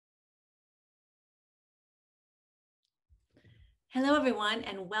Hello, everyone,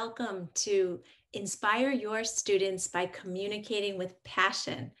 and welcome to Inspire Your Students by Communicating with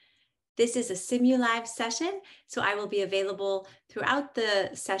Passion. This is a SimuLive session, so I will be available throughout the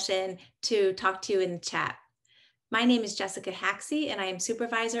session to talk to you in the chat. My name is Jessica Haxey, and I am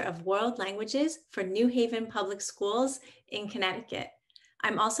Supervisor of World Languages for New Haven Public Schools in Connecticut.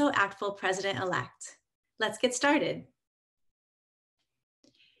 I'm also ACTFL President-elect. Let's get started.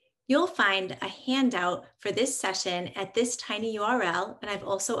 You'll find a handout for this session at this tiny URL, and I've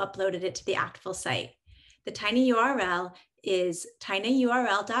also uploaded it to the ACTFL site. The tiny URL is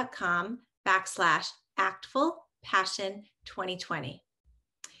tinyurl.com/ACTFL-Passion2020.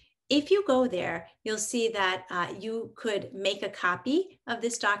 If you go there, you'll see that you could make a copy of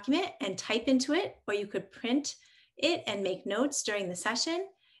this document and type into it, or you could print it and make notes during the session.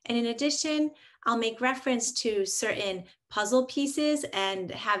 And in addition, I'll make reference to certain puzzle pieces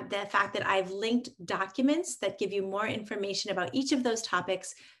and have the fact that I've linked documents that give you more information about each of those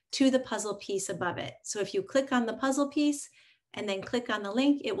topics to the puzzle piece above it. So if you click on the puzzle piece and then click on the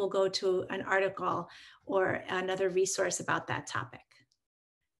link, it will go to an article or another resource about that topic.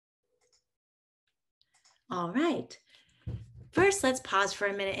 All right. First, let's pause for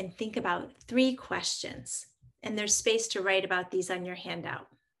a minute and think about 3 questions. And there's space to write about these on your handout.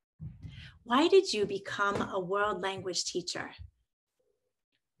 Why did you become a world language teacher?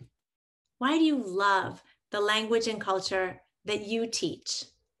 Why do you love the language and culture that you teach?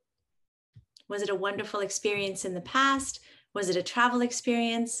 Was it a wonderful experience in the past? Was it a travel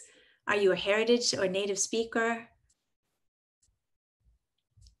experience? Are you a heritage or native speaker?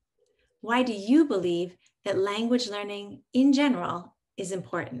 Why do you believe that language learning in general is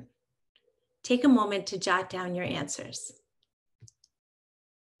important? Take a moment to jot down your answers.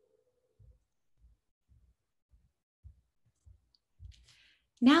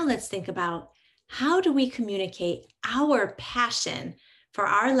 Now let's think about, how do we communicate our passion for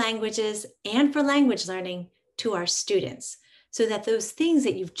our languages and for language learning to our students, so that those things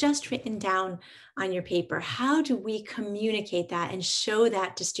that you've just written down on your paper, how do we communicate that and show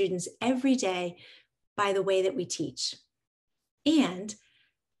that to students every day by the way that we teach? And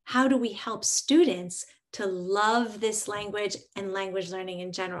how do we help students to love this language and language learning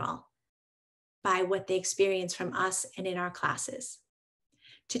in general by what they experience from us and in our classes?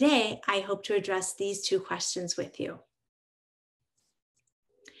 Today, I hope to address these 2 questions with you.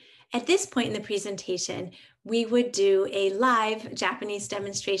 At this point in the presentation, we would do a live Japanese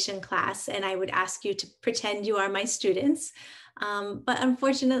demonstration class, and I would ask you to pretend you are my students. But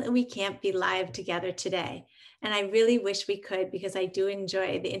unfortunately, we can't be live together today. And I really wish we could, because I do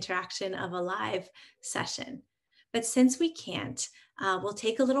enjoy the interaction of a live session. But since we can't, we'll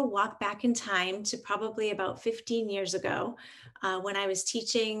take a little walk back in time to probably about 15 years ago, when I was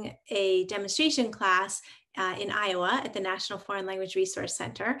teaching a demonstration class in Iowa at the National Foreign Language Resource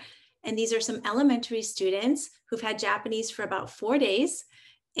Center. And these are some elementary students who've had Japanese for about 4 days,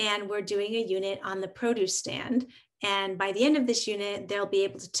 and we're doing a unit on the produce stand. And by the end of this unit, they'll be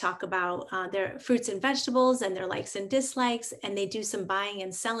able to talk about their fruits and vegetables and their likes and dislikes, and they do some buying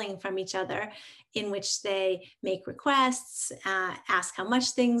and selling from each other, in which they make requests, ask how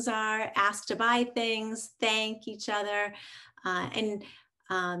much things are, ask to buy things, thank each other.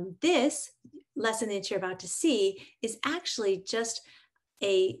 This lesson that you're about to see is actually just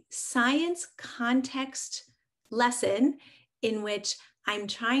a science context lesson in which I'm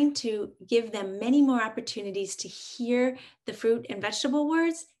trying to give them many more opportunities to hear the fruit and vegetable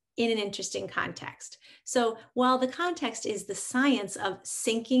words in an interesting context. So while the context is the science of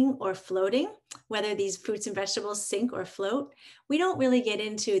sinking or floating, whether these fruits and vegetables sink or float, we don't really get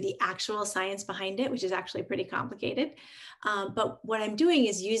into the actual science behind it, which is actually pretty complicated. But what I'm doing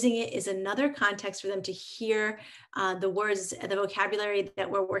is using it as another context for them to hear the words, the vocabulary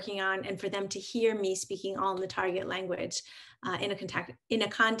that we're working on, and for them to hear me speaking all in the target language in a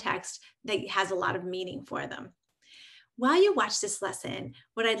context that has a lot of meaning for them. While you watch this lesson,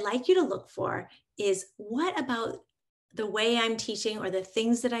 what I'd like you to look for is, what about the way I'm teaching or the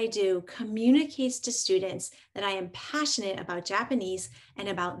things that I do communicates to students that I am passionate about Japanese and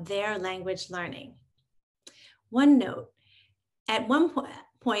about their language learning. One note, at one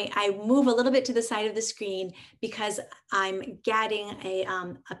point, I move a little bit to the side of the screen because I'm getting a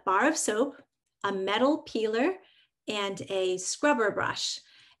bar of soap, a metal peeler, and a scrubber brush.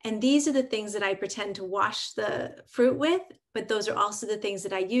 And these are the things that I pretend to wash the fruit with, but those are also the things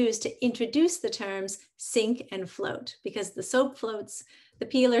that I use to introduce the terms sink and float, because the soap floats, the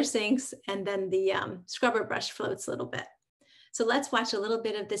peeler sinks, and then the scrubber brush floats a little bit. So let's watch a little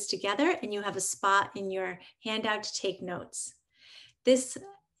bit of this together, and you have a spot in your handout to take notes. This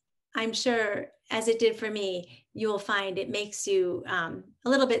I'm sure, as it did for me, you will find it makes you a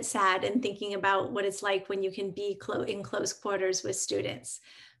little bit sad in thinking about what it's like when you can be in close quarters with students.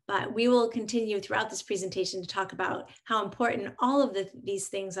 But we will continue throughout this presentation to talk about how important all of these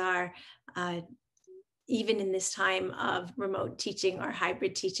things are, even in this time of remote teaching or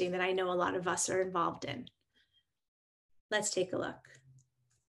hybrid teaching that I know a lot of us are involved in. Let's take a look.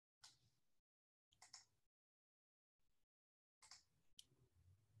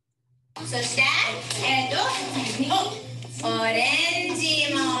 So, そして、オレンジ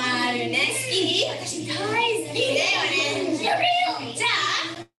もあるね。好き？私大好きでオレンジ。じゃ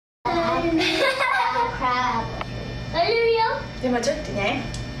あ。でもちょっとね。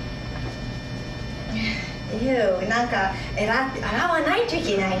なんか洗わないとい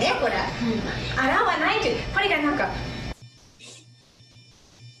けないねこれ。洗わないとこれがなんか。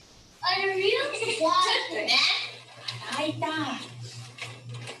ちょっとね。洗いたい。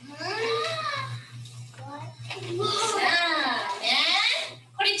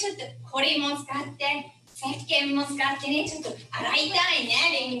これちょっとこれも使って石鹸も使ってねちょっと洗いたいね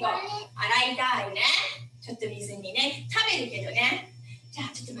リンゴ洗いたいねちょっと水にね食べるけどねじゃあ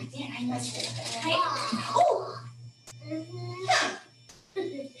ちょっと待って洗いますはい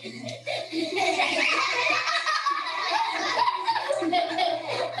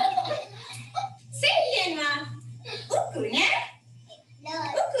石鹸は浮くね浮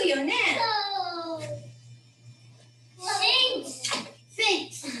くよね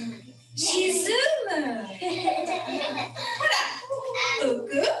沈む。ほら、浮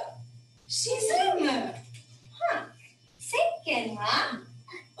く。沈む。石鹸は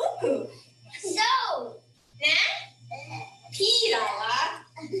浮く。ね。ピーラーは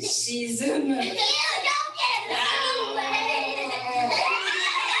沈む。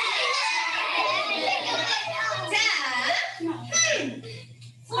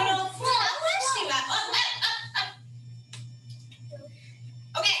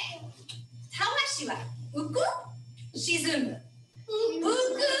浮く沈む浮く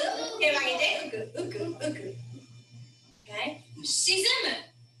手を挙げて浮く okay? 沈む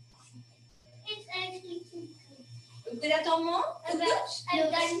浮くだと思う浮くじゃあ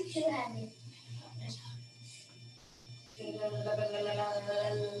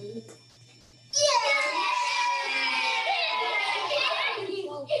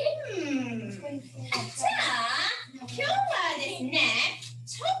今日はですねち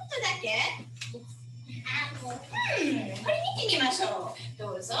ょっとだけこれ見てみましょう。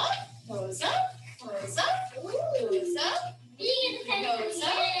どうぞ。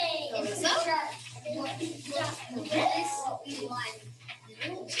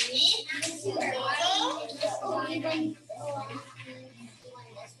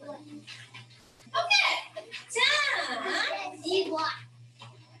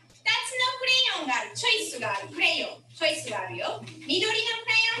チョイスがあるクレヨン。チョイスがあるよ。緑のク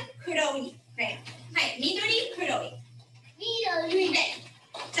レヨン、黒いクレヨン。はい、緑、黒い。緑。じ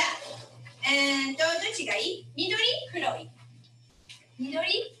ゃあ、どっちがいい？緑、黒い。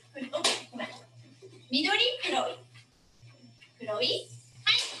緑、ごめん。緑、黒い。黒い。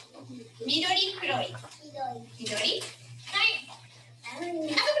はい。緑、黒い。緑。はい。あそこに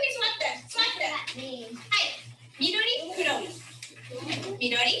座って。はい。緑、黒い。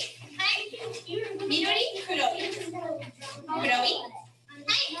緑。はい。緑、黒い。黒い。はい。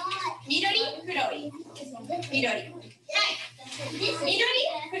緑、黒い。緑。はい。緑、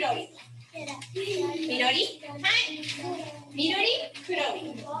黒い。緑。はい。緑、黒い。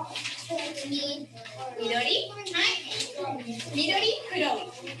緑。はい。緑、黒い。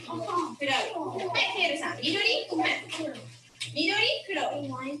黒い。はい、セールさん。緑、ごめん。緑、黒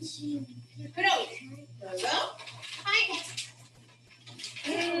い。黒い。どうぞ。はい。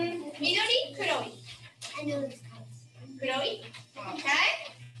緑、黒い。黒い。OK。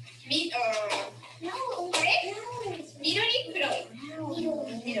これ緑、黒い。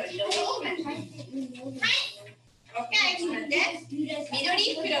緑、どうぞ。はい。OK。ちょっと待って。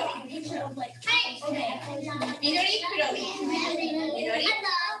緑、黒い。はい。緑、黒い。緑。は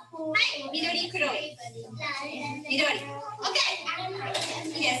い。緑、黒い。緑。OK。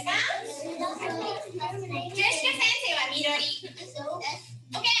いいですか？ジェシカ先生は緑。OK。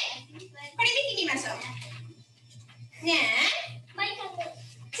これ見てみましょう。ねえ。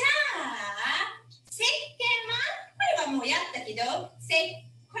じゃあ、石鹸はこれはもうやったけど、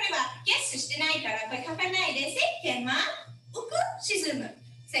これはゲスしてないからこれ書かないで、石鹸は浮く沈む。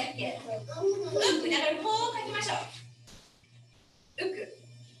石鹸。浮く。だからこう書きましょう。浮く。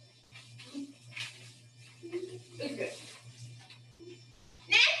浮く。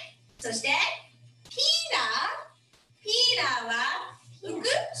ね。そして、ピーラーは浮く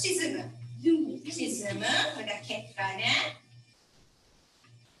沈む。沈む。これが結果ね。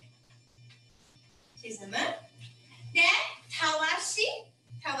沈む。で、たわし。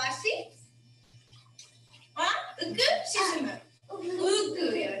たわしは浮く。沈む。浮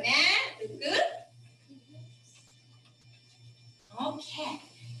くよね。浮く。OK。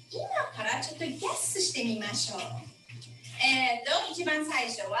今からちょっとゲスしてみましょう。一番最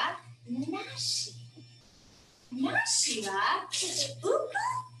初はなし。なしは浮く、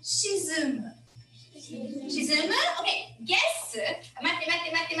沈む。沈む ?OK。ゲス。待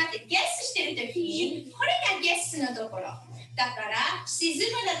って。ゲスしてるときに、これがゲスのところ。だから、沈む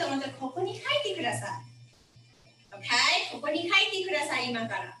だと思ったらここに書いてください。OK。ここに書いてください、今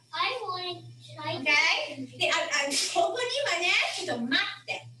から。OK。で、ここにはね、ちょっと待っ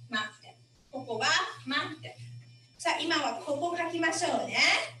て。ここは待って。さあ、今はここ書きましょうね。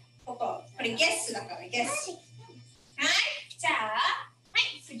これゲスだからゲス。はい。じゃあ、は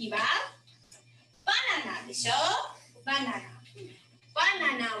い、次はバナナでしょ。バナ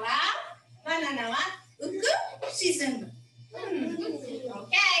ナは浮く、沈む。OK。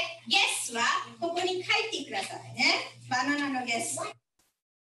ゲスはここに書いてくださいね。バナナのゲス。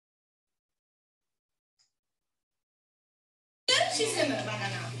沈む、バナ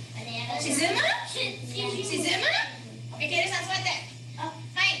ナ。沈む ?OK、ケイルさん、座って。は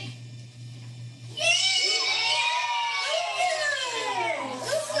い。浮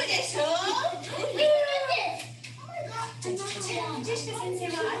くでしょ。ジェシカ先生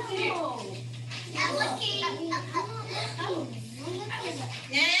は合ってるよ。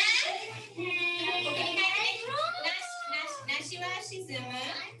ねえ。なしは沈む。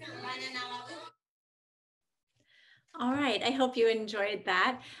バナナは浮く。All right, I hope you enjoyed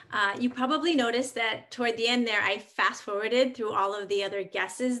that. You probably noticed that toward the end there, I fast forwarded through all of the other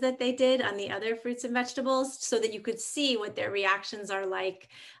guesses that they did on the other fruits and vegetables so that you could see what their reactions are like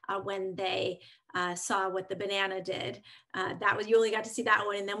when they saw what the banana did. You only got to see that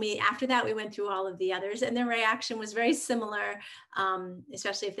one. And then after that, we went through all of the others and their reaction was very similar,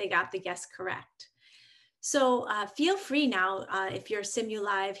 especially if they got the guess correct. So feel free now, if you're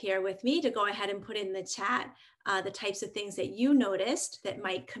Simulive here with me, to go ahead and put in the chat the types of things that you noticed that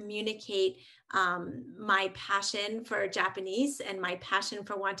might communicate my passion for Japanese and my passion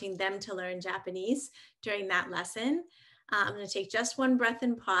for wanting them to learn Japanese during that lesson. I'm going to take just one breath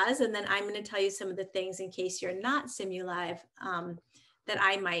and pause, and then I'm going to tell you some of the things in case you're not Simulive that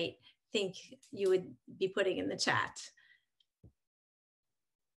I might think you would be putting in the chat.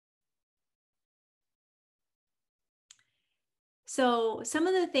 So some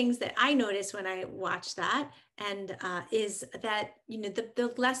of the things that I noticed when I watched that and is that,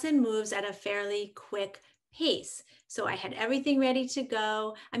 the lesson moves at a fairly quick pace. So I had everything ready to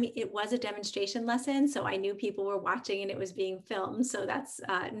go. I mean, it was a demonstration lesson, so I knew people were watching and it was being filmed. So that's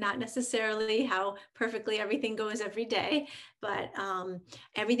not necessarily how perfectly everything goes every day, but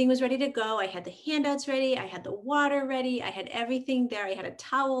everything was ready to go. I had the handouts ready. I had the water ready. I had everything there. I had a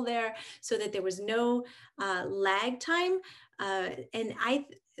towel there so that there was no lag time. And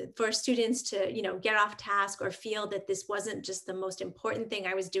for students to, get off task or feel that this wasn't just the most important thing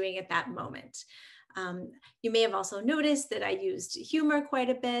I was doing at that moment. You may have also noticed that I used humor quite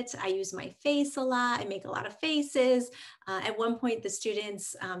a bit. I use my face a lot. I make a lot of faces. At one point, the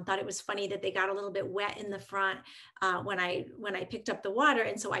students thought it was funny that they got a little bit wet in the front when I picked up the water.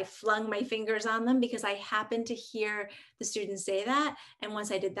 And so I flung my fingers on them because I happened to hear the students say that. And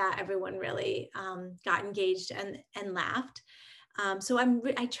once I did that, everyone really got engaged and laughed. So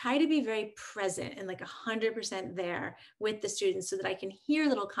I try to be very present and like 100% there with the students so that I can hear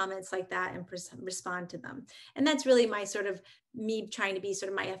little comments like that and respond to them. And that's really my sort of me trying to be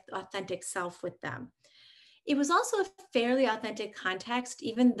sort of my authentic self with them. It was also a fairly authentic context,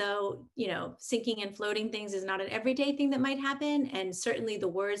 even though, sinking and floating things is not an everyday thing that might happen. And certainly the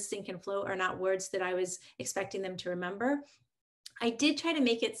words sink and float are not words that I was expecting them to remember. I did try to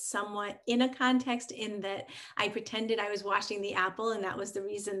make it somewhat in a context in that I pretended I was washing the apple and that was the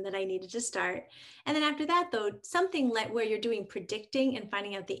reason that I needed to start. And then after that, though, something where you're doing predicting and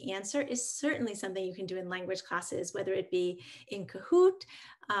finding out the answer is certainly something you can do in language classes, whether it be in Kahoot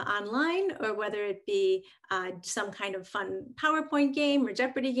online or whether it be some kind of fun PowerPoint game or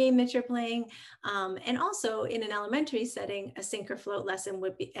Jeopardy game that you're playing. And also in an elementary setting, a sink or float lesson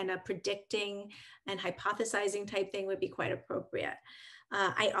would be, and a predicting and hypothesizing type thing would be quite appropriate.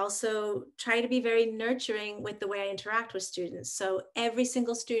 I also try to be very nurturing with the way I interact with students. So every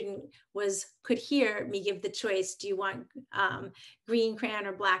single student could hear me give the choice. Do you want green crayon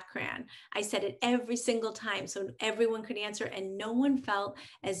or black crayon? I said it every single time so everyone could answer, and no one felt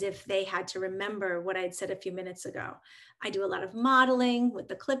as if they had to remember what I'd said a few minutes ago. I do a lot of modeling with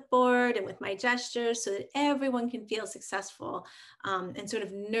the clipboard and with my gestures so that everyone can feel successful and sort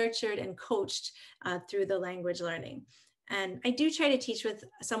of nurtured and coached through the language learning. And I do try to teach with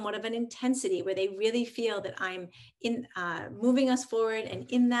somewhat of an intensity where they really feel that I'm in moving us forward and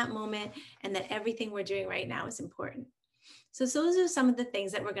in that moment, and that everything we're doing right now is important. So those are some of the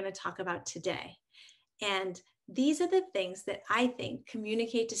things that we're going to talk about today. And these are the things that I think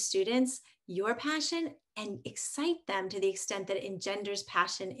communicate to students your passion and excite them to the extent that it engenders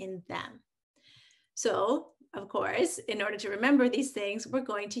passion in them. So, of course, in order to remember these things, we're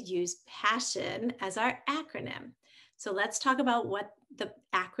going to use PASSION as our acronym. So let's talk about what the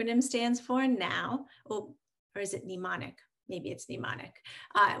acronym stands for now. Oh, or is it mnemonic? Maybe it's mnemonic.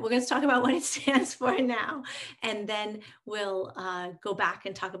 We're going to talk about what it stands for now, and then we'll go back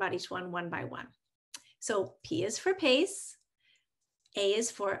and talk about each one by one. So P is for pace, A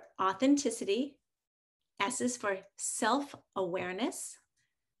is for authenticity, S is for self-awareness,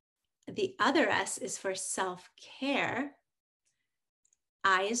 the other S is for self-care,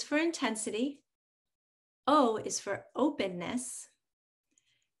 I is for intensity, O is for openness,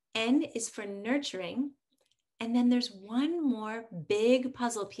 N is for nurturing, and then there's one more big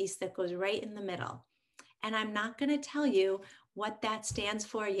puzzle piece that goes right in the middle. And I'm not going to tell you what that stands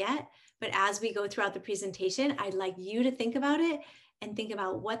for yet, but as we go throughout the presentation, I'd like you to think about it and think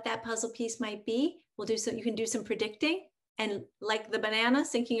about what that puzzle piece might be. You can do some predicting, and like the banana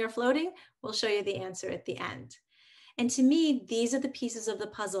sinking or floating, we'll show you the answer at the end. And to me, these are the pieces of the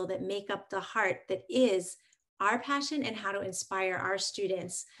puzzle that make up the heart that is our passion and how to inspire our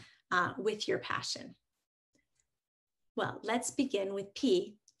students with your passion. Well, let's begin with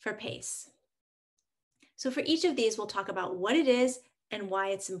P for pace. So for each of these, we'll talk about what it is and why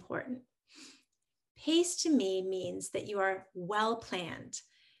it's important. Pace to me means that you are well planned.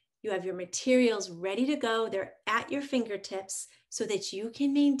 You have your materials ready to go. They're at your fingertips so that you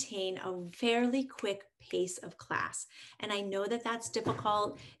can maintain a fairly quick pace of class. And I know that that's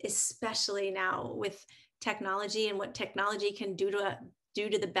difficult, especially now with technology and what technology can do to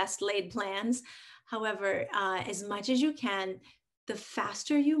the best laid plans. However, as much as you can, the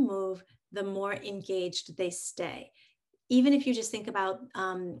faster you move, the more engaged they stay. Even if you just think about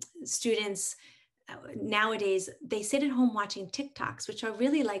students nowadays, they sit at home watching TikToks, which are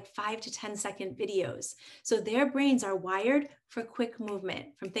really like 5 to 10 second videos. So their brains are wired for quick movement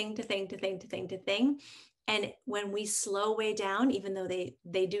from thing to thing to thing to thing to thing. And when we slow way down, even though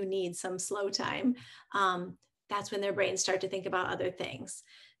they do need some slow time, that's when their brains start to think about other things.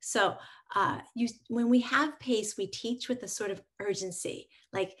 So when we have pace, we teach with a sort of urgency,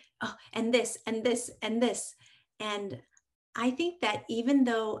 like, oh, and this, and this, and this. And I think that even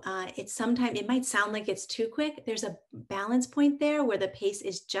though it might sound like it's too quick, there's a balance point there where the pace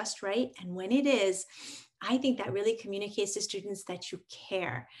is just right. And when it is, I think that really communicates to students that you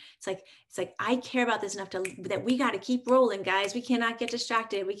care. It's like I care about this enough that we got to keep rolling, guys. We cannot get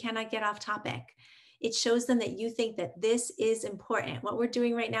distracted. We cannot get off topic. It shows them that you think that this is important. What we're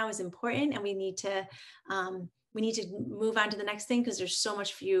doing right now is important, and we need to move on to the next thing because there's so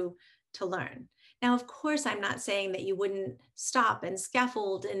much for you to learn. Now, of course, I'm not saying that you wouldn't stop and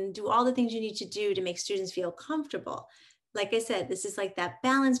scaffold and do all the things you need to do to make students feel comfortable. Like I said, this is like that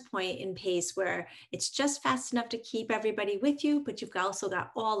balance point in pace where it's just fast enough to keep everybody with you, but you've also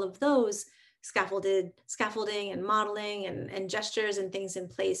got all of those scaffolding and modeling and gestures and things in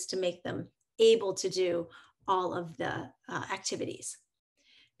place to make them able to do all of the activities.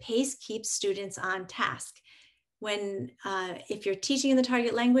 Pace keeps students on task. If you're teaching in the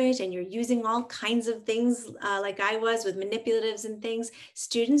target language and you're using all kinds of things like I was with manipulatives and things,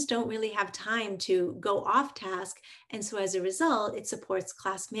 students don't really have time to go off task. And so as a result, it supports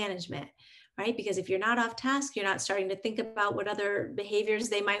class management, right? Because if you're not off task, you're not starting to think about what other behaviors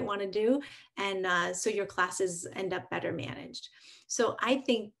they might want to do. And so your classes end up better managed. So I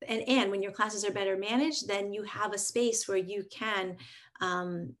think, and when your classes are better managed, then you have a space where you can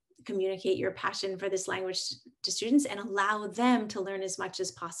communicate your passion for this language to students and allow them to learn as much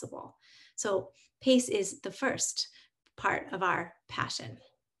as possible. So pace is the first part of our passion.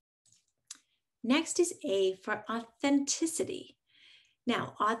 Next is A for authenticity.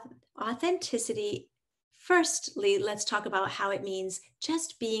 Now, authenticity, firstly, let's talk about how it means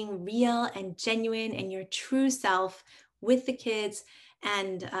just being real and genuine and your true self with the kids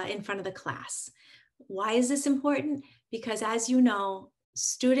and in front of the class. Why is this important? Because as you know,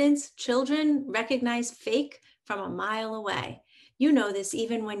 students, children recognize fake from a mile away. You know this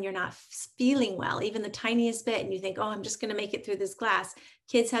even when you're not feeling well, even the tiniest bit, and you think, oh, I'm just going to make it through this class.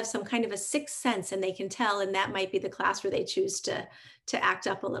 Kids have some kind of a sixth sense and they can tell, and that might be the class where they choose to act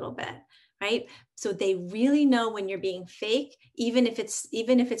up a little bit, right? So they really know when you're being fake, even if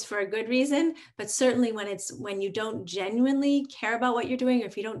it's for a good reason, but certainly when you don't genuinely care about what you're doing, or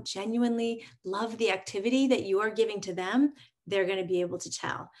if you don't genuinely love the activity that you are giving to them, they're going to be able to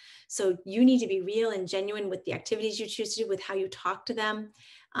tell. So you need to be real and genuine with the activities you choose to do, with how you talk to them,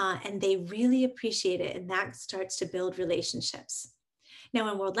 and they really appreciate it, and that starts to build relationships. Now,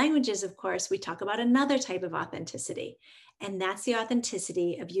 in world languages, of course, we talk about another type of authenticity, and that's the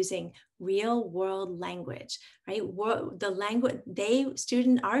authenticity of using real world language, right? The language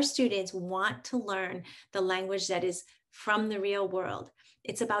our students want to learn the language that is from the real world.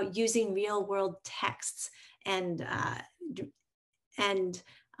 It's about using real world texts, and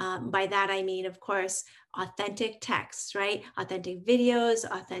by that I mean, of course, authentic texts, right? Authentic videos,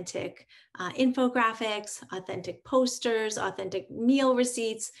 authentic infographics, authentic posters, authentic meal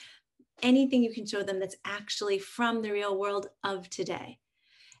receipts, anything you can show them that's actually from the real world of today.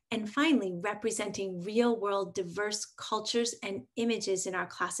 And finally, representing real world diverse cultures and images in our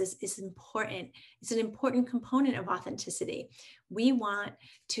classes is important. It's an important component of authenticity. We want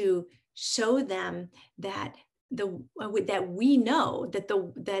to show them that that we know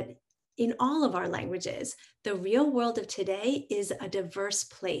that in all of our languages, the real world of today is a diverse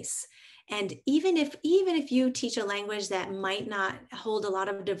place. And even if you teach a language that might not hold a lot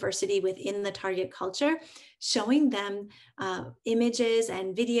of diversity within the target culture, showing them images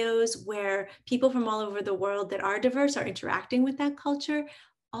and videos where people from all over the world that are diverse are interacting with that culture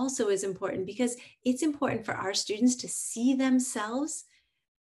also is important, because it's important for our students to see themselves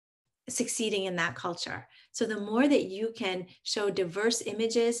succeeding in that culture. So the more that you can show diverse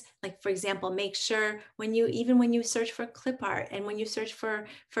images, like for example, make sure when you search for clip art, and when you search for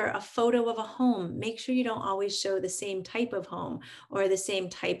a photo of a home, make sure you don't always show the same type of home, or the same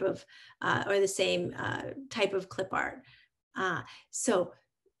type of clip art. So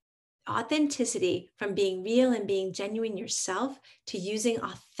authenticity, from being real and being genuine yourself, to using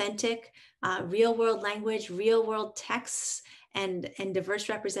authentic real world language, real world texts, and diverse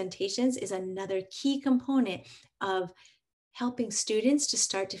representations, is another key component of helping students to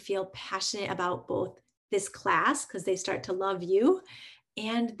start to feel passionate about both this class, because they start to love you,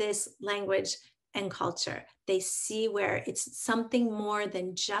 and this language and culture. They see where it's something more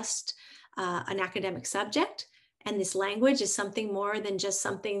than just an academic subject. And this language is something more than just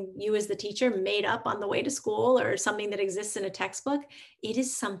something you as the teacher made up on the way to school, or something that exists in a textbook. It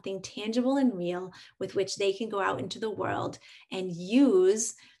is something tangible and real with which they can go out into the world and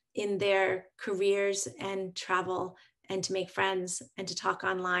use in their careers and travel, and to make friends, and to talk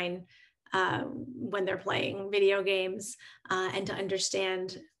online when they're playing video games, and to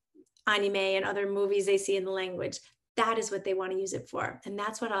understand anime and other movies they see in the language. That is what they want to use it for. And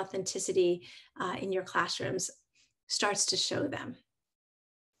that's what authenticity in your classrooms starts to show them.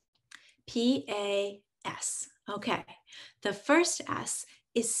 PAS. Okay. The first S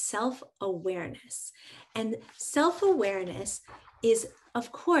is self-awareness. And self-awareness is,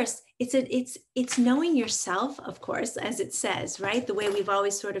 of course, it's knowing yourself, of course, as it says, right? The way we've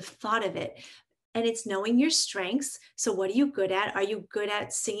always sort of thought of it. And it's knowing your strengths. So what are you good at? Are you good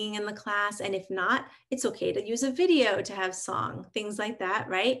at singing in the class? And if not, it's okay to use a video to have song, things like that,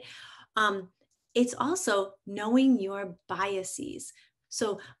 right? It's also knowing your biases.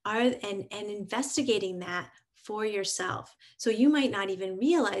 So and investigating that for yourself. So you might not even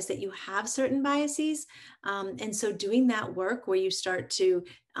realize that you have certain biases. And so doing that work where you start to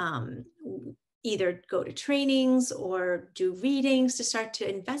either go to trainings or do readings to start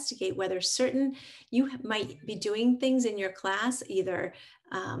to investigate whether you might be doing things in your class, either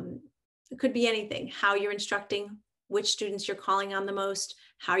it could be anything, how you're instructing, which students you're calling on the most,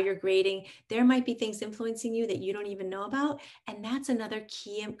 how you're grading. There might be things influencing you that you don't even know about. And that's another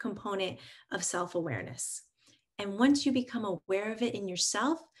key component of self-awareness. And once you become aware of it in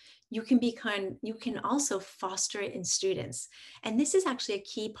yourself, you can also foster it in students. And this is actually a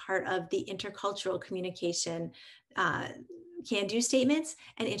key part of the intercultural communication can-do statements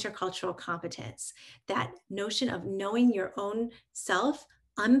and intercultural competence. That notion of knowing your own self,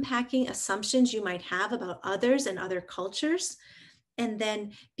 unpacking assumptions you might have about others and other cultures, and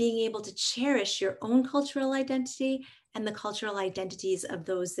then being able to cherish your own cultural identity and the cultural identities of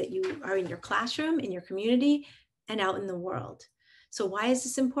those that you are in your classroom, in your community, and out in the world. So why is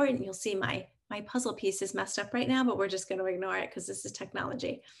this important? You'll see my puzzle piece is messed up right now, but we're just going to ignore it because this is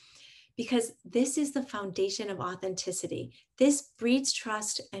technology. because this is the foundation of authenticity. This breeds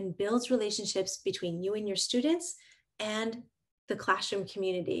trust and builds relationships between you and your students and the classroom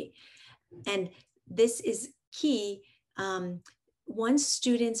community. And this is key. Once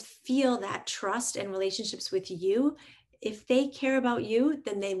students feel that trust and relationships with you, if they care about you,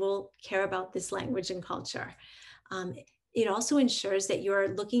 then they will care about this language and culture. It also ensures that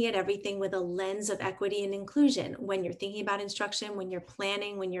you're looking at everything with a lens of equity and inclusion when you're thinking about instruction, when you're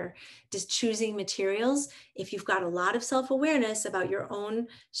planning, when you're just choosing materials. If you've got a lot of self-awareness about your own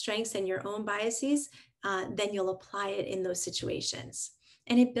strengths and your own biases, then you'll apply it in those situations.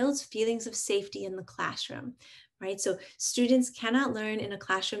 And it builds feelings of safety in the classroom, right? So students cannot learn in a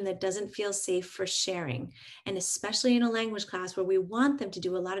classroom that doesn't feel safe for sharing. And especially in a language class where we want them to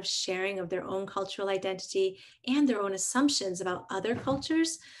do a lot of sharing of their own cultural identity and their own assumptions about other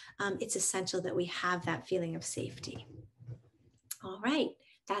cultures, it's essential that we have that feeling of safety. All right,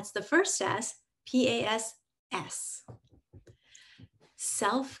 that's the first S, PASS.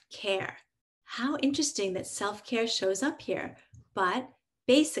 Self-care. How interesting that self-care shows up here, but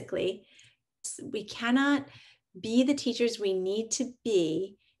basically, we cannot be the teachers we need to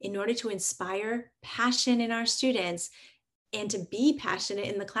be in order to inspire passion in our students and to be passionate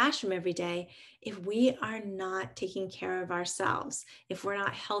in the classroom every day if we are not taking care of ourselves, if we're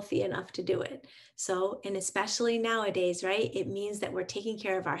not healthy enough to do it. So, and especially nowadays, right, it means that we're taking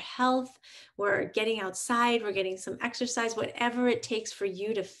care of our health, we're getting outside, we're getting some exercise, whatever it takes for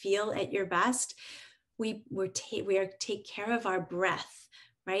you to feel at your best. We take care of our breath,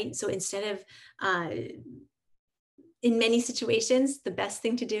 right? So instead of, in many situations, the best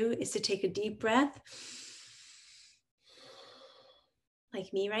thing to do is to take a deep breath,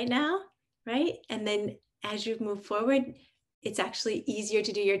 like me right now, right? And then as you move forward, it's actually easier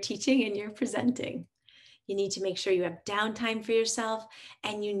to do your teaching and your presenting. You need to make sure you have downtime for yourself,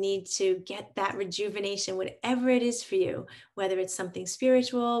 and you need to get that rejuvenation, whatever it is for you, whether it's something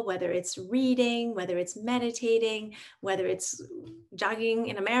spiritual, whether it's reading, whether it's meditating, whether it's jogging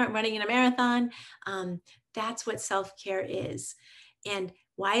in running in a marathon. That's what self-care is. And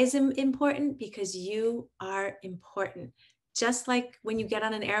why is it important? Because you are important. Just like when you get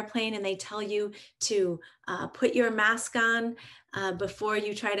on an airplane and they tell you to put your mask on before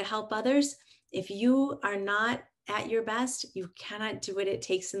you try to help others, if you are not at your best, you cannot do what it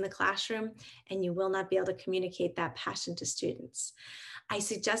takes in the classroom, and you will not be able to communicate that passion to students. I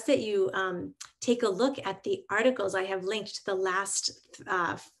suggest that you take a look at the articles I have linked to the last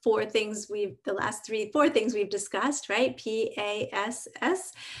four things we've discussed, right?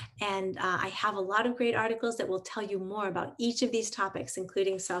 PASS. And I have a lot of great articles that will tell you more about each of these topics,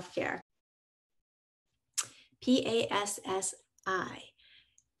 including self-care. PASSI.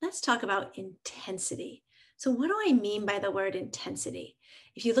 Let's talk about intensity. So what do I mean by the word intensity?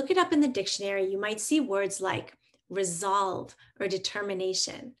 If you look it up in the dictionary, you might see words like resolve or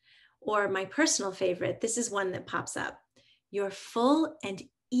determination, or my personal favorite, this is one that pops up, your full and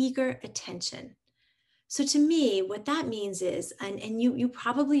eager attention. So to me, what that means is, and you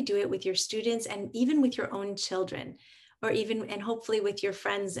probably do it with your students and even with your own children, or even, and hopefully with your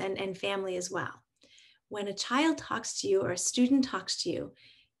friends and family as well. When a child talks to you or a student talks to you,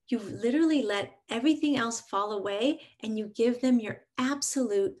 you literally let everything else fall away and you give them your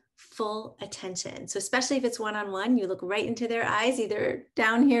absolute full attention. So especially if it's one-on-one, you look right into their eyes, either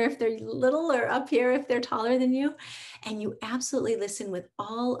down here if they're little or up here if they're taller than you, and you absolutely listen with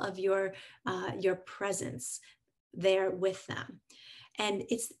all of your presence there with them. And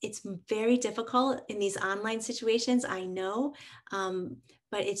it's very difficult in these online situations, I know,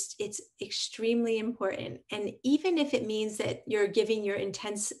 but it's extremely important. And even if it means that you're giving your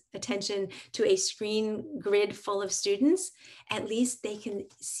intense attention to a screen grid full of students, at least they can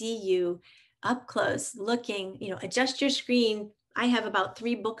see you up close, looking, adjust your screen. I have about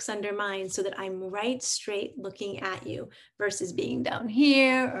 3 books under mine so that I'm right straight looking at you versus being down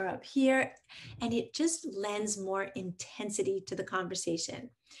here or up here. And it just lends more intensity to the conversation.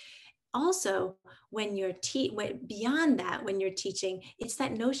 Also, when you're beyond that, when you're teaching, it's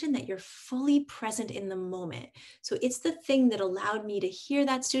that notion that you're fully present in the moment. So it's the thing that allowed me to hear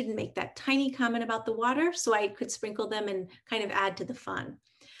that student make that tiny comment about the water so I could sprinkle them and kind of add to the fun.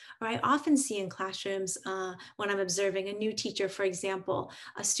 Or I often see in classrooms when I'm observing a new teacher, for example,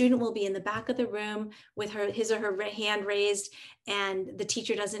 a student will be in the back of the room with his or her hand raised, and the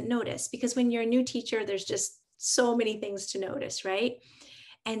teacher doesn't notice, because when you're a new teacher, there's just so many things to notice, right?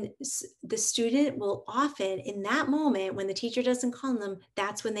 And the student will often, in that moment, when the teacher doesn't call on them,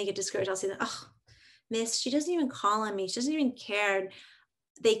 that's when they get discouraged. I'll say, oh, miss, she doesn't even call on me. She doesn't even care.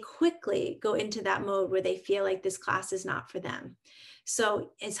 they quickly go into that mode where they feel like this class is not for them.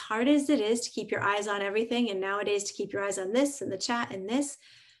 So as hard as it is to keep your eyes on everything, and nowadays to keep your eyes on this and the chat and this,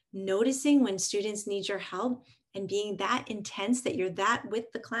 noticing when students need your help and being that intense that you're that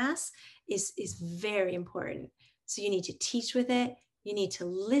with the class is very important. So you need to teach with it. You need to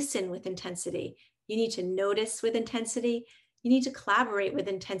listen with intensity. You need to notice with intensity. You need to collaborate with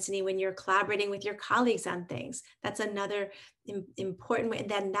intensity when you're collaborating with your colleagues on things. That's another important way. And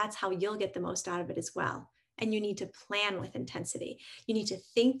then that's how you'll get the most out of it as well. And you need to plan with intensity. You need to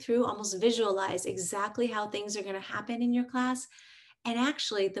think through, almost visualize exactly how things are going to happen in your class. And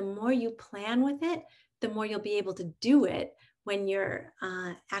actually, the more you plan with it, the more you'll be able to do it when you're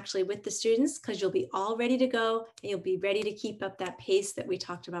actually with the students, because you'll be all ready to go and you'll be ready to keep up that pace that we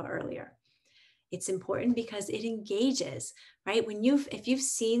talked about earlier. It's important because it engages, right? If you've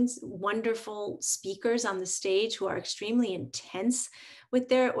seen wonderful speakers on the stage who are extremely intense with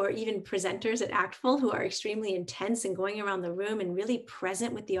their, or even presenters at ACTFL who are extremely intense and going around the room and really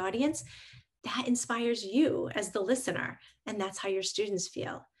present with the audience, that inspires you as the listener. And that's how your students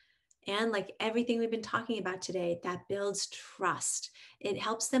feel. And like everything we've been talking about today, that builds trust. It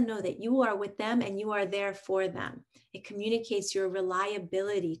helps them know that you are with them and you are there for them. It communicates your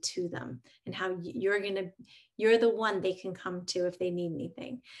reliability to them and how you're the one they can come to if they need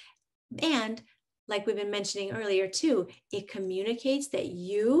anything. And like we've been mentioning earlier too, it communicates that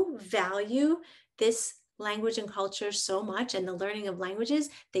you value this language and culture so much and the learning of languages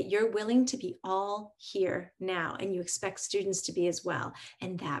that you're willing to be all here now, and you expect students to be as well.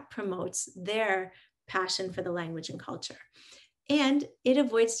 And that promotes their passion for the language and culture. And it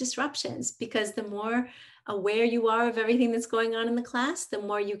avoids disruptions, because the more aware you are of everything that's going on in the class, the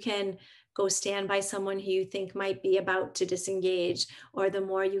more you can go stand by someone who you think might be about to disengage, or the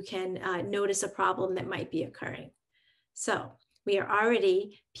more you can notice a problem that might be occurring. So we are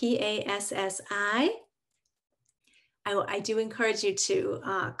already PASSI. I do encourage you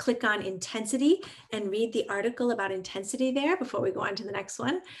to click on intensity and read the article about intensity there before we go on to the next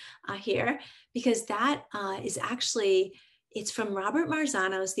one here, because that is actually, it's from Robert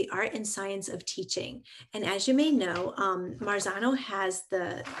Marzano's The Art and Science of Teaching. And as you may know, Marzano has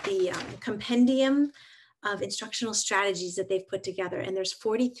the compendium of instructional strategies that they've put together, and there's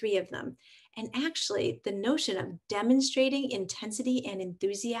 43 of them. And actually, the notion of demonstrating intensity and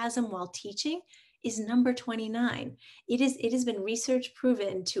enthusiasm while teaching is number 29. It has been research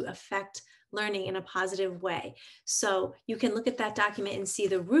proven to affect learning in a positive way. So you can look at that document and see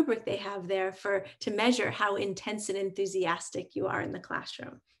the rubric they have there to measure how intense and enthusiastic you are in the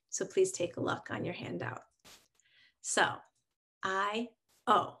classroom. So please take a look on your handout. So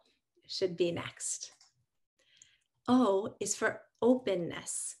O should be next. O is for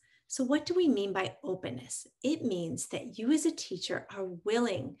openness. So what do we mean by openness? It means that you as a teacher are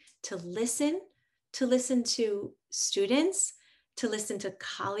willing to listen to students, to listen to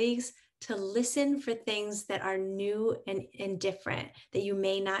colleagues, to listen for things that are new and different that you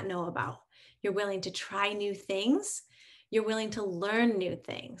may not know about. You're willing to try new things. You're willing to learn new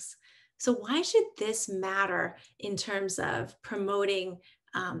things. So why should this matter in terms of promoting,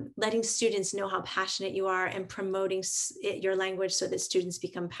 letting students know how passionate you are and promoting your language so that students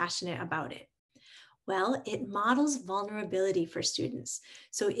become passionate about it? Well, it models vulnerability for students.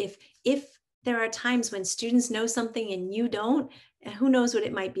 So if there are times when students know something and you don't, and who knows what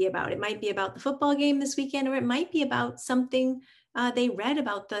it might be about. It might be about the football game this weekend, or it might be about something they read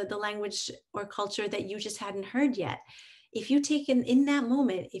about the language or culture that you just hadn't heard yet. If you take in that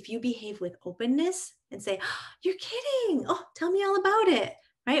moment, if you behave with openness and say, oh, you're kidding, oh, tell me all about it,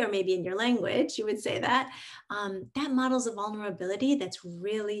 right? Or maybe in your language, you would say that. That models a vulnerability that's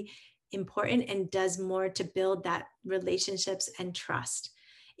really important and does more to build that relationships and trust.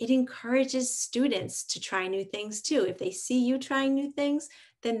 It encourages students to try new things too. If they see you trying new things,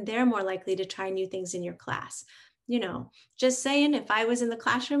 then they're more likely to try new things in your class. You know, just saying, if I was in the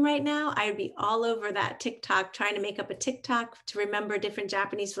classroom right now, I'd be all over that TikTok, trying to make up a TikTok to remember different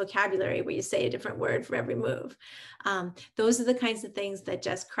Japanese vocabulary where you say a different word for every move. Those are the kinds of things that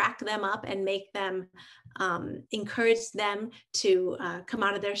just crack them up and make them, encourage them to come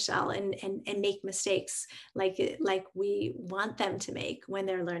out of their shell and make mistakes like we want them to make when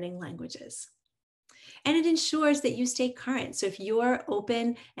they're learning languages. And it ensures that you stay current. So if you're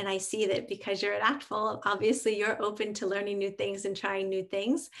open, and I see that because you're at ACTFL, obviously you're open to learning new things and trying new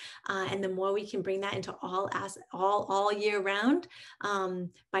things. And the more we can bring that into all year round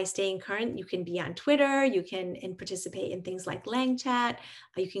by staying current, you can be on Twitter, you can participate in things like LangChat.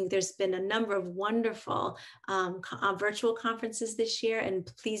 There's been a number of wonderful virtual conferences this year,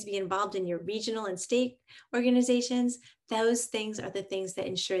 and please be involved in your regional and state organizations. those things are the things that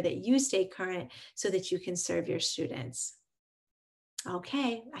ensure that you stay current so that you can serve your students.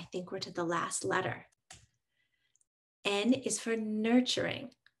 Okay, I think we're to the last letter. N is for nurturing.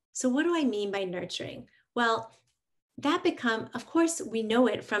 So what do I mean by nurturing? Well, of course, we know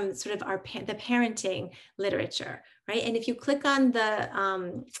it from sort of the parenting literature, right? And if you click on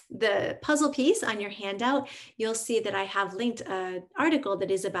the puzzle piece on your handout, you'll see that I have linked an article that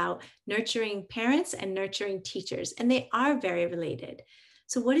is about nurturing parents and nurturing teachers, and they are very related.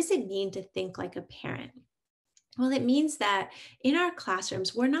 So what does it mean to think like a parent? Well, it means that in our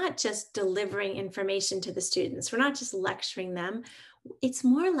classrooms, we're not just delivering information to the students. We're not just lecturing them. It's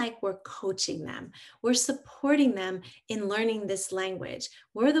more like we're coaching them. We're supporting them in learning this language.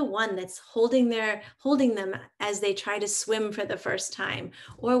 We're the one that's holding them as they try to swim for the first time.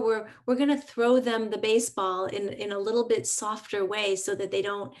 Or we're going to throw them the baseball in a little bit softer way so that they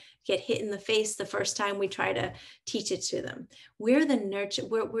don't get hit in the face the first time we try to teach it to them. We're the nurture.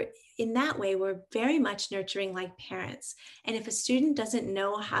 We're in that way, we're very much nurturing like parents. And if a student doesn't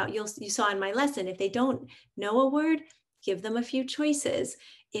know how, you saw in my lesson, if they don't know a word, give them a few choices.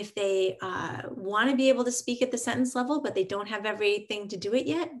 If they want to be able to speak at the sentence level, but they don't have everything to do it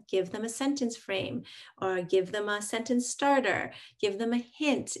yet, give them a sentence frame or give them a sentence starter, give them a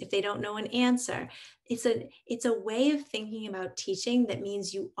hint if they don't know an answer. It's a way of thinking about teaching that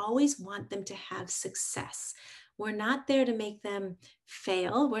means you always want them to have success. We're not there to make them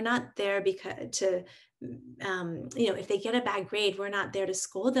fail. We're not there if they get a bad grade, we're not there to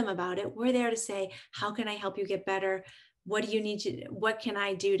scold them about it. We're there to say, how can I help you get better? What do you need to, what can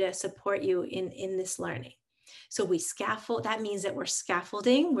I do to support you in this learning? So we scaffold, that means that we're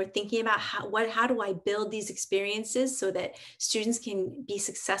scaffolding. We're thinking about how do I build these experiences so that students can be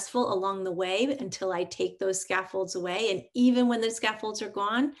successful along the way until I take those scaffolds away. And even when the scaffolds are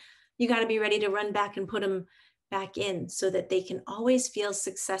gone, you got to be ready to run back and put them back in so that they can always feel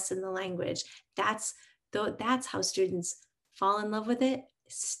success in the language. That's how students fall in love with it,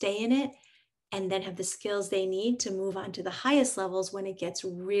 stay in it, and then have the skills they need to move on to the highest levels when it gets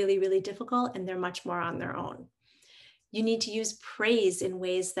really, really difficult and they're much more on their own. You need to use praise in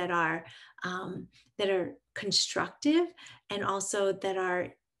ways that are constructive and also that are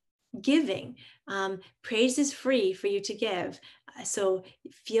giving. Praise is free for you to give. So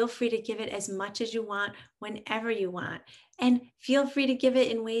feel free to give it as much as you want, whenever you want. And feel free to give it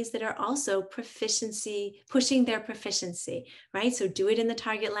in ways that are also pushing their proficiency, right? So do it in the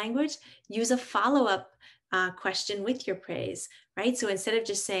target language, use a follow-up question with your praise, right? So instead of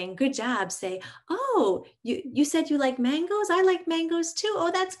just saying, good job, say, oh, you said you like mangoes? I like mangoes too.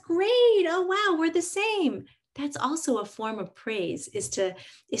 Oh, that's great. Oh, wow, we're the same. That's also a form of praise, is to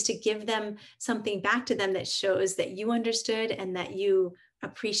give them something back to them that shows that you understood and that you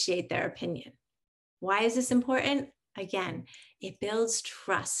appreciate their opinion. Why is this important? Again, it builds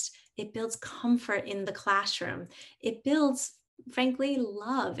trust. It builds comfort in the classroom. It builds, frankly,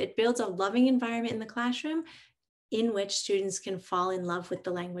 love. It builds a loving environment in the classroom in which students can fall in love with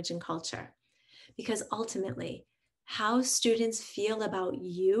the language and culture. Because ultimately, how students feel about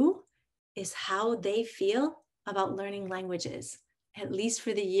you is how they feel about learning languages, at least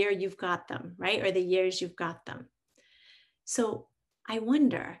for the year you've got them, right? Or the years you've got them. So I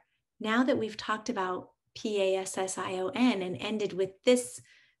wonder, now that we've talked about PASSION and ended with this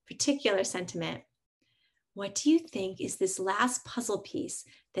particular sentiment, what do you think is this last puzzle piece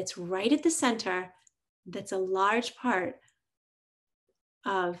that's right at the center, that's a large part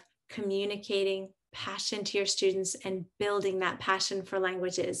of communicating passion to your students and building that passion for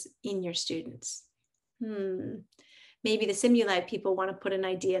languages in your students? Maybe the Simulab people want to put an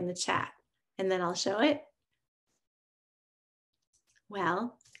idea in the chat and then I'll show it.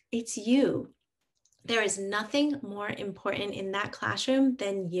 Well, it's you. There is nothing more important in that classroom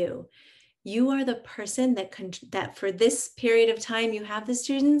than you. You are the person that for this period of time you have the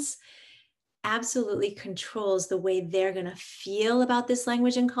students absolutely controls the way they're going to feel about this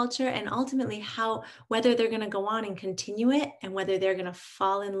language and culture, and ultimately whether they're going to go on and continue it and whether they're going to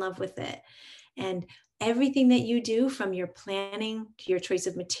fall in love with it. And everything that you do, from your planning to your choice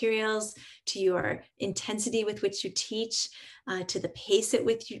of materials, to your intensity with which you teach, to the pace at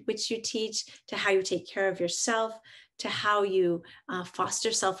which you teach, to how you take care of yourself, to how you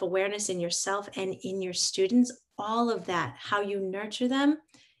foster self-awareness in yourself and in your students, all of that, how you nurture them,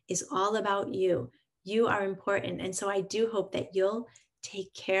 is all about you. You are important. And so I do hope that you'll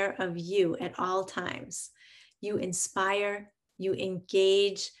take care of you at all times. You inspire, you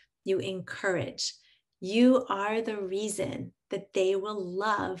engage, you encourage. You are the reason that they will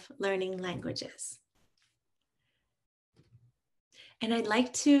love learning languages. And I'd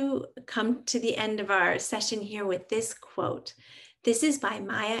like to come to the end of our session here with this quote. This is by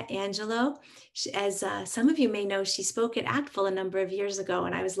Maya Angelou. As some of you may know, she spoke at ACTFL a number of years ago,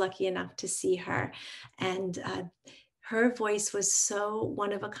 and I was lucky enough to see her. And her voice was so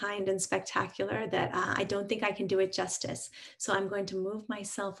one of a kind and spectacular that I don't think I can do it justice. So I'm going to move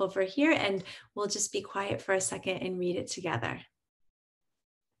myself over here, and we'll just be quiet for a second and read it together.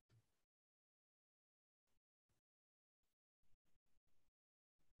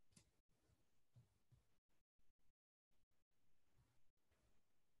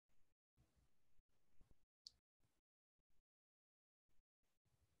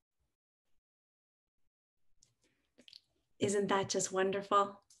 Isn't that just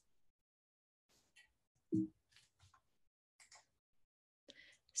wonderful?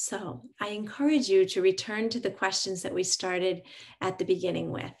 So I encourage you to return to the questions that we started at the beginning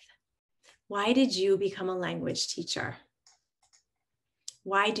with. Why did you become a language teacher?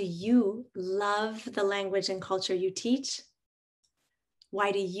 Why do you love the language and culture you teach?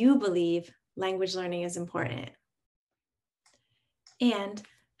 Why do you believe language learning is important? And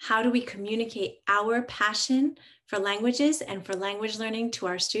how do we communicate our passion for languages and for language learning to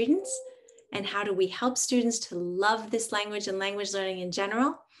our students? And how do we help students to love this language and language learning in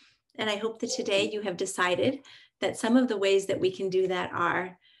general? And I hope that today you have decided that some of the ways that we can do that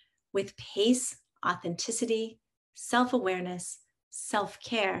are with pace, authenticity, self-awareness,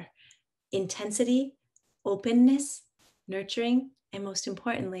 self-care, intensity, openness, nurturing, and most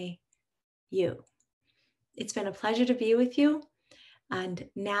importantly, you. It's been a pleasure to be with you. And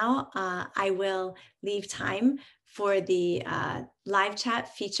now I will leave time for the live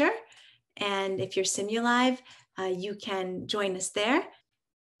chat feature. And if you're SimuLive, you can join us there.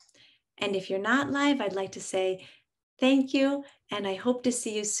 And if you're not live, I'd like to say thank you. And I hope to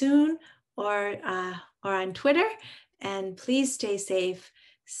see you soon or on Twitter. And please stay safe,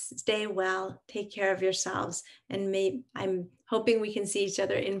 stay well, take care of yourselves. And I'm hoping we can see each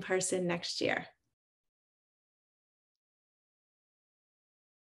other in person next year.